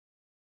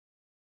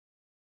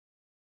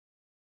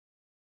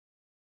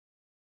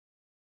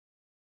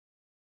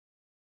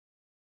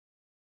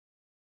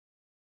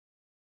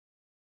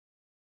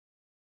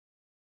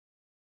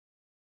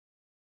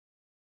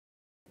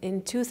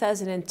In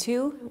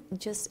 2002,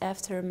 just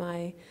after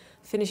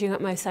finishing up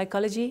my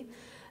psychology,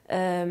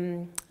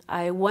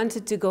 I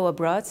wanted to go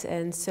abroad,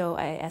 and so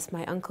I asked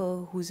my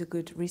uncle, who's a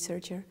good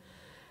researcher,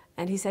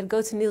 and he said,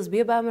 go to Niels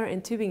Bierbaumer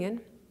in Tübingen.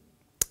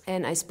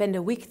 And I spent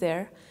a week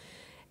there,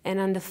 and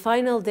on the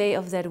final day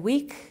of that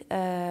week,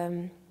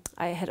 I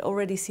had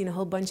already seen a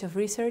whole bunch of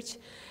research,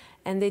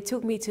 and they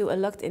took me to a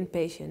locked-in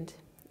patient,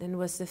 and it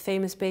was the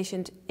famous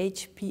patient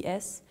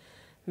HPS,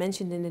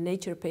 mentioned in the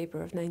Nature paper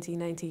of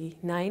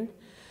 1999.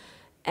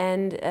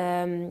 And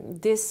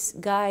this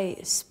guy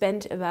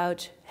spent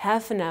about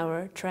half an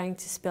hour trying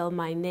to spell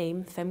my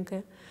name,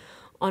 Femke,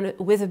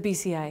 with a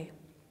BCI.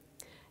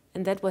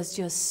 And that was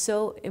just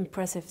so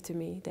impressive to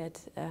me that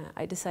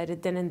I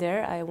decided then and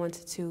there I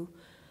wanted to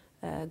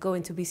go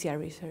into BCI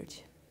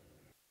research.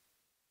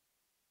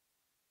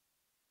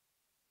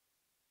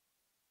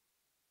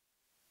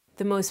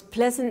 The most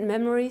pleasant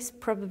memories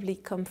probably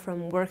come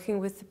from working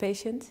with the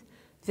patient,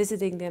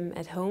 visiting them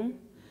at home,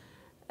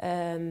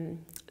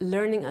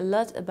 learning a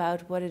lot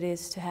about what it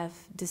is to have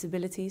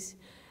disabilities,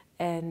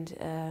 and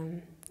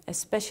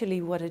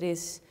especially what it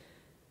is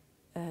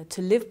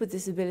to live with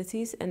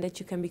disabilities, and that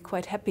you can be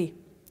quite happy,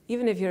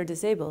 even if you're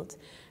disabled.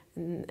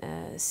 And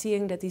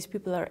seeing that these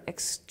people are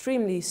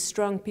extremely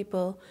strong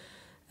people,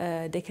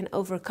 they can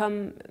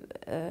overcome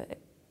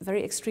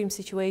very extreme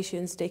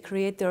situations, they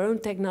create their own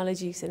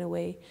technologies in a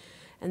way,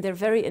 and they're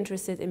very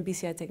interested in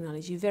BCI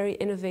technology, very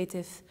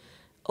innovative,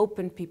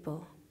 open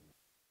people.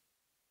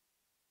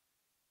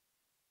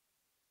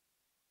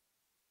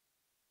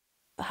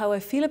 How I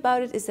feel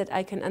about it is that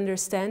I can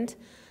understand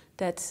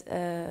that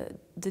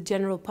the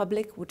general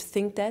public would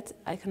think that.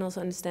 I can also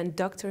understand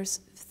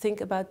doctors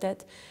think about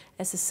that.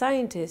 As a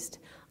scientist,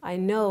 I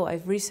know,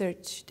 I've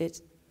researched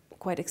it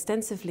quite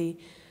extensively,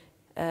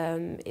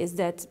 is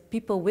that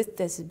people with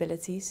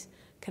disabilities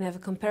can have a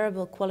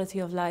comparable quality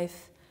of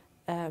life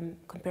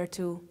compared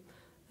to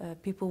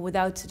people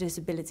without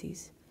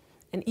disabilities.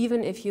 And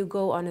even if you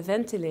go on a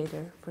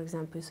ventilator, for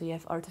example, so you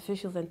have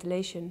artificial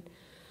ventilation,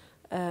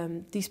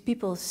 these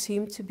people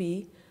seem to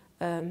be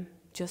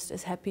just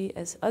as happy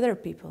as other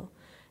people.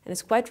 And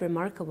it's quite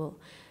remarkable.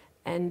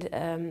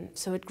 And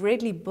so it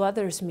greatly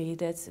bothers me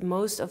that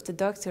most of the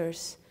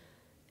doctors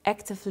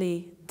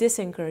actively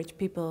disencourage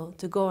people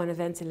to go on a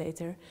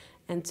ventilator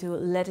and to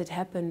let it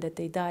happen that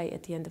they die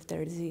at the end of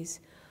their disease.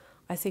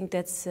 I think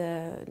that's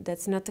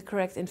not the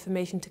correct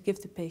information to give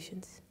to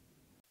patients.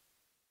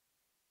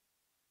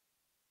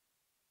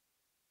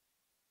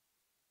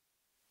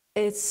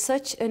 It's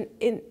such a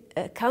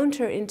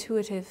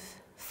counterintuitive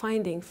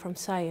finding from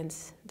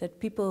science that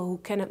people who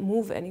cannot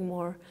move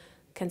anymore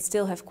can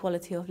still have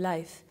quality of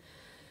life.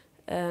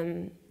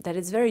 That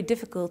it's very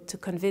difficult to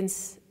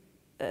convince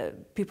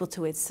people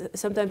to it.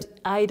 Sometimes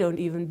I don't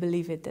even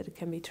believe it, that it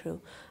can be true.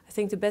 I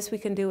think the best we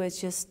can do is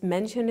just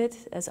mention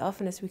it as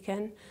often as we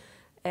can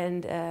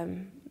and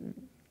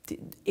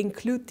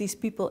include these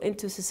people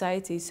into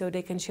society so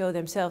they can show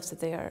themselves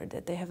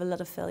that they have a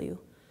lot of value.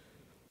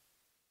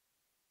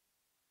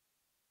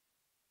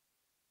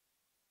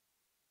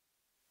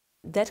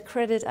 That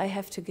credit I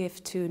have to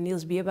give to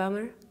Niels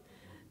Bierbaumer,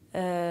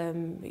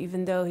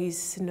 even though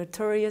he's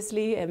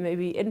notoriously and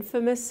maybe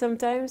infamous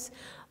sometimes,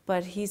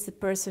 but he's the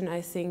person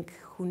I think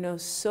who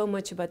knows so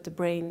much about the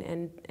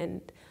brain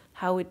and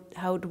how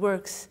it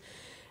works.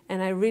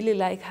 And I really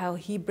like how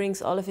he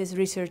brings all of his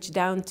research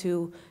down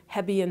to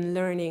Hebbian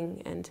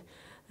learning and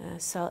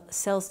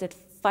cells that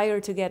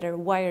fire together,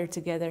 wire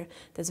together.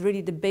 That's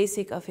really the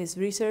basic of his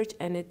research,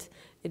 and it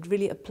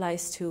really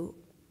applies to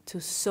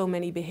so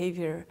many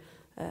behavior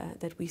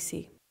that we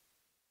see.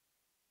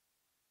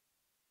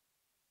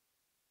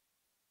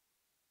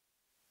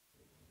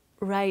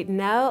 Right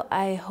now,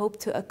 I hope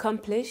to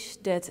accomplish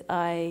that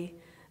I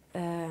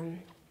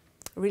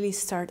really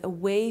start a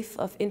wave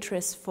of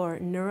interest for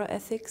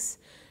neuroethics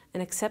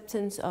and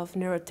acceptance of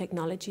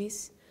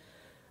neurotechnologies.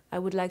 I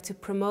would like to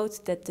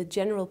promote that the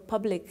general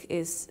public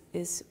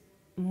is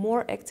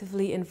more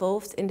actively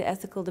involved in the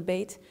ethical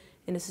debate,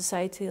 in the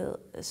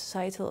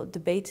societal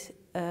debate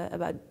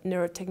about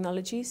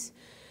neurotechnologies.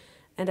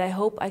 And I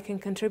hope I can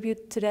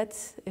contribute to that,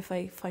 if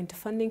I find the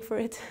funding for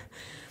it,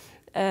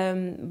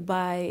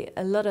 by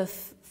a lot of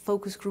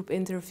focus group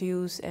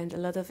interviews and a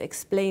lot of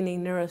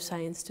explaining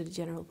neuroscience to the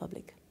general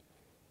public.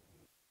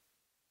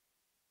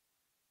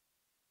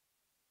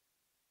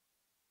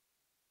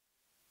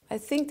 I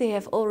think they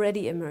have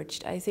already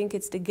emerged. I think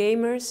it's the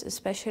gamers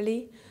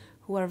especially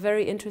who are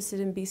very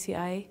interested in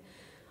BCI.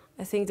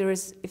 I think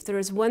if there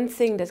is one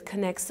thing that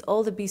connects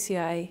all the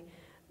BCI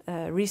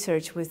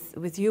research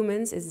with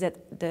humans, is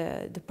that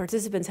the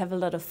participants have a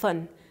lot of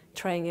fun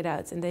trying it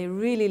out, and they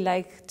really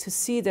like to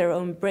see their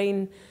own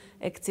brain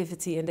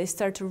activity, and they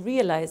start to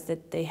realize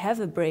that they have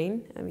a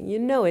brain. I mean, you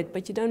know it,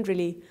 but you don't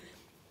really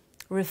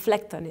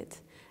reflect on it,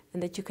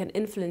 and that you can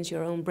influence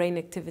your own brain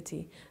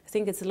activity. I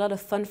think it's a lot of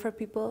fun for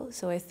people,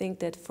 so I think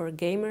that for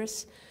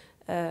gamers,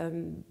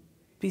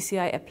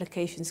 BCI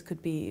applications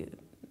could be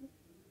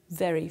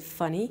very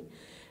funny.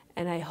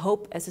 And I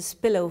hope as a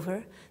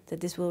spillover that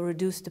this will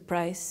reduce the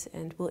price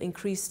and will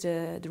increase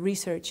the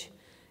research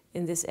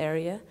in this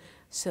area,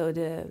 so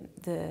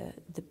the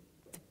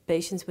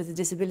patients with a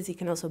disability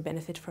can also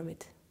benefit from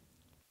it.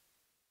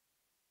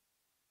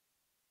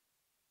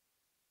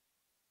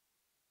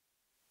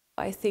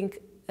 I think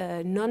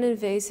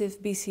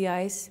non-invasive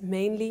BCIs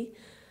mainly,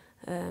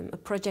 a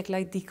project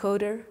like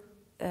Decoder,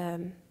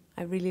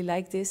 I really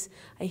like this.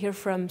 I hear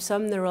from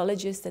some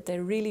neurologists that they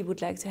really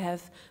would like to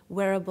have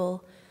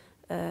wearable,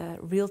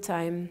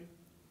 real-time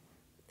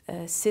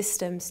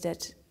systems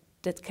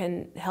that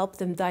can help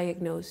them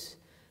diagnose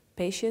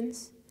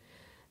patients.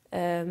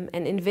 And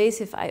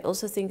invasive I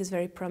also think is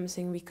very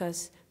promising,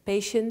 because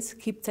patients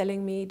keep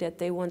telling me that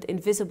they want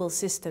invisible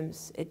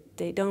systems.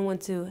 They don't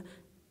want to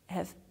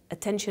have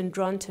attention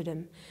drawn to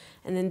them.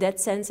 And in that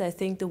sense, I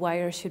think the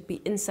wire should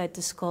be inside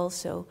the skull,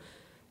 so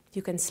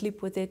you can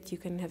sleep with it, you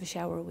can have a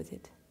shower with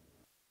it.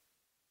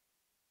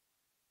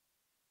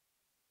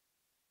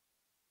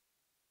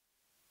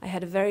 I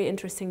had a very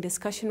interesting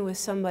discussion with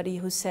somebody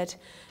who said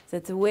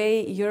that the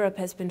way Europe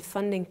has been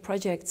funding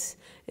projects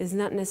is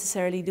not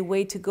necessarily the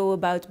way to go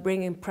about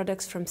bringing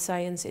products from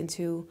science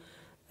into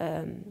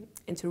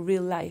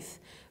real life.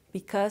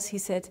 Because, he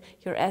said,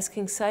 you're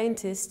asking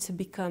scientists to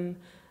become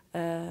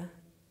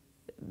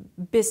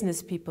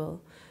business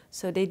people.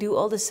 So they do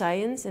all the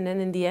science, and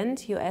then in the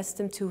end you ask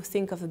them to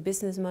think of a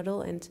business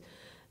model, and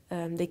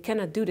they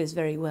cannot do this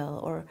very well,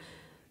 or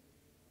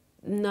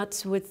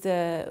not with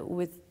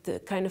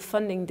the kind of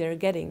funding they're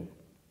getting.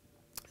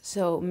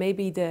 So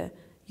maybe the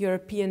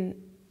European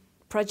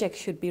project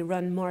should be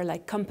run more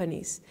like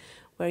companies,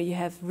 where you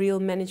have real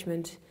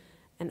management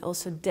and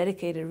also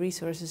dedicated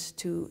resources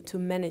to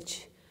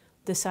manage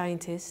the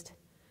scientist,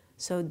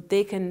 so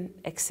they can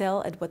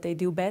excel at what they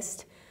do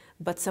best,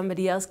 but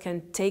somebody else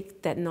can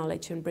take that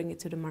knowledge and bring it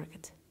to the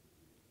market.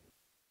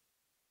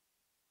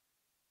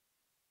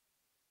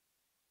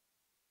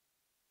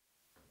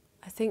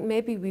 I think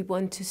maybe we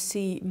want to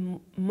see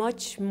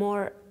much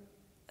more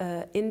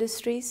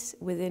industries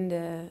within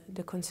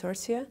the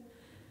consortia,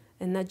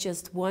 and not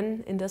just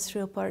one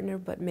industrial partner,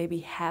 but maybe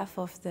half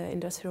of the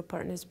industrial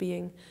partners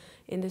being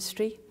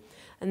industry.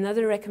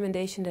 Another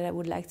recommendation that I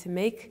would like to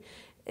make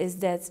is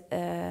that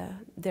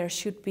there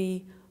should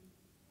be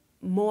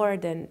more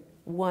than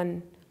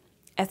one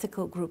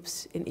ethical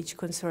groups in each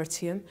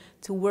consortium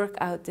to work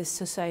out this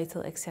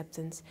societal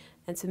acceptance,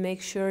 and to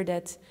make sure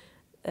that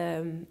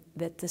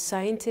that the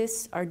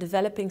scientists are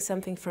developing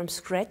something from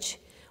scratch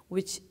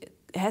which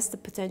has the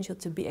potential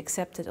to be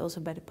accepted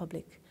also by the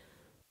public.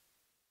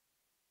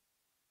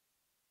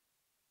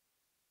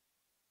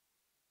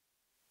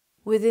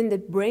 Within the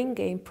Brain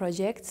Gain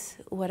project,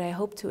 what I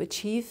hope to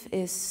achieve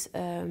is,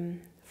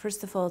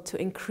 first of all,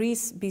 to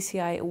increase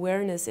BCI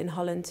awareness in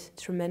Holland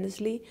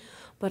tremendously,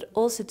 but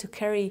also to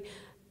carry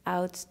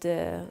out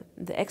the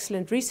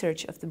excellent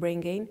research of the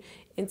Brain Gain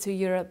into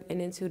Europe and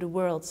into the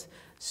world.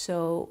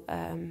 So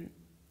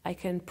I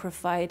can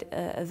provide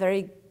a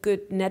very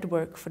good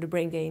network for the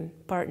Brain Gain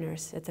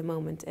partners at the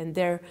moment, and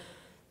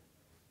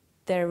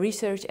their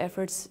research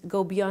efforts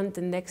go beyond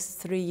the next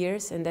 3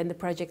 years and then the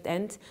project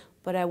ends,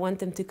 but I want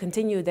them to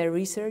continue their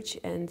research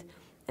and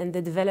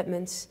the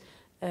developments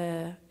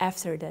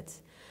after that.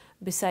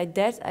 Beside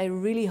that, I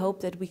really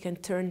hope that we can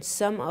turn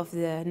some of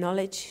the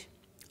knowledge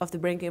of the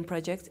Brain Gain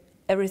project.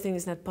 Everything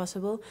is not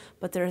possible,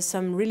 but there are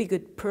some really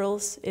good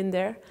pearls in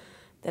there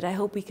that I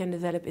hope we can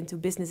develop into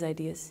business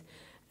ideas.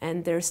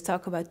 And there's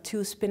talk about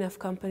 2 spin-off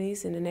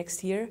companies in the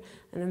next year,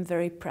 and I'm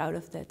very proud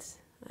of that.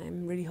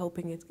 I'm really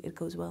hoping it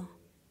goes well.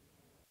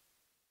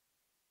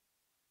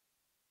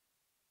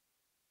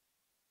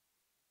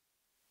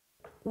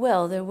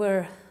 Well, there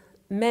were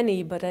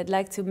many, but I'd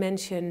like to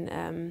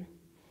mention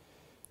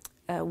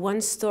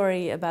one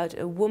story about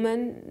a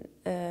woman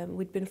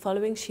we'd been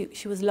following.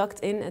 She was locked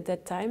in at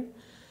that time,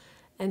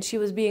 and she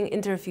was being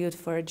interviewed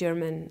for a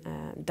German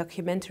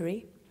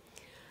documentary.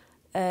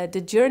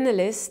 The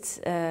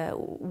journalist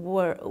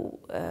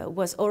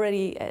was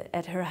already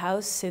at her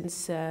house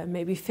since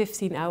maybe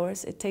 15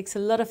 hours. It takes a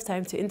lot of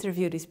time to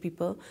interview these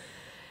people.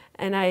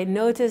 And I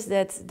noticed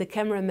that the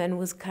cameraman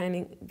was kind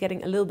of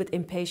getting a little bit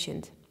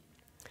impatient.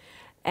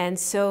 And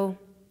so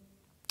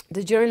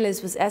the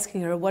journalist was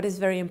asking her, what is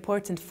very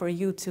important for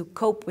you to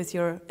cope with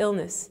your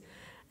illness?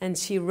 And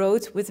she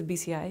wrote, with the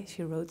BCI,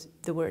 she wrote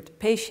the word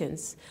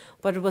patience,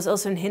 but it was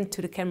also a hint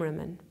to the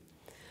cameraman.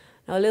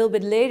 Now, a little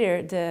bit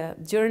later, the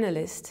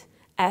journalist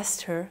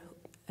asked her,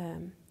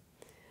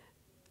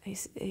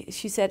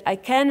 she said, I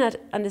cannot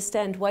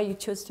understand why you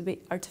chose to be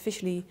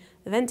artificially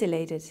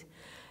ventilated.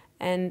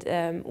 And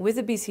with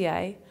the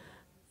BCI,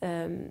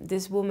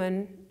 this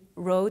woman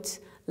wrote,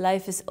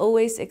 life is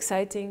always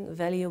exciting,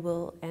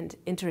 valuable, and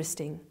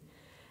interesting.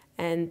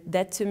 And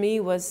that to me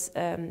was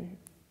a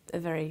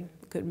very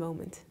good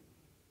moment.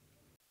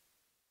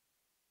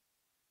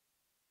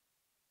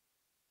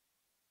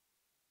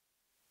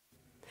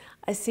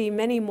 I see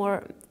many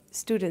more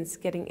students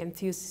getting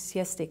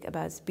enthusiastic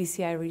about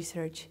BCI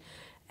research,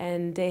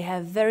 and they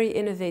have very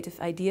innovative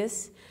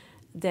ideas.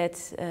 that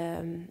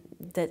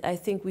that I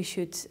think we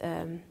should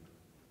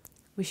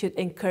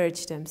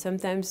encourage them.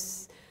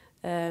 Sometimes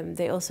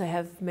they also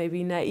have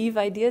maybe naive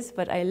ideas,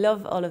 but I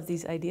love all of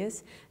these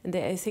ideas, and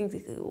I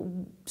think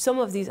some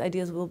of these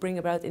ideas will bring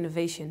about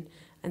innovation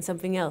and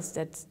something else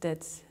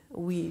that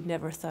we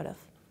never thought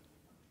of.